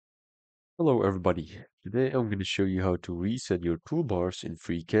Hello everybody. Today I'm going to show you how to reset your toolbars in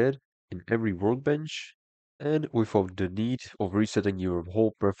FreeCAD in every workbench and without the need of resetting your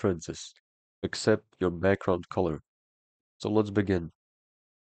whole preferences, except your background color. So let's begin.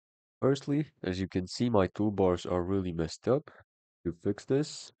 Firstly, as you can see, my toolbars are really messed up. To fix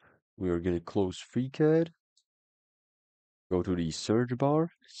this, we are going to close FreeCAD, go to the search bar,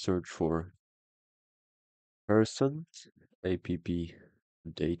 search for person, app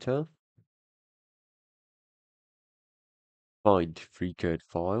data, find FreeCAD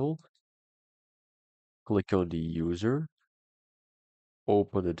file, click on the user,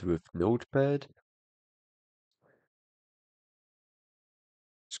 open it with Notepad,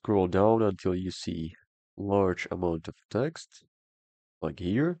 scroll down until you see large amount of text, like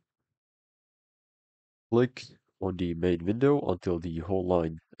here. Click on the main window until the whole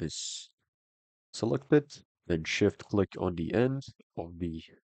line is selected, then shift click on the end of the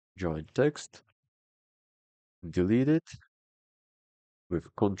giant text, delete it with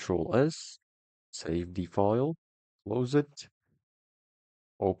Ctrl S, save the file, close it,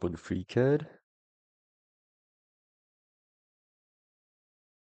 open FreeCAD,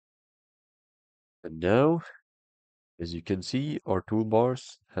 and now, as you can see, our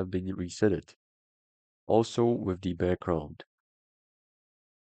toolbars have been resetted, also with the background.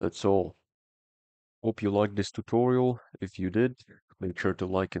 That's all. Hope you liked this tutorial. If you did, make sure to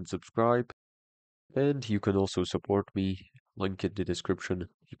like and subscribe. And you can also support me. Link in the description.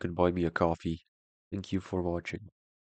 You can buy me a coffee. Thank you for watching.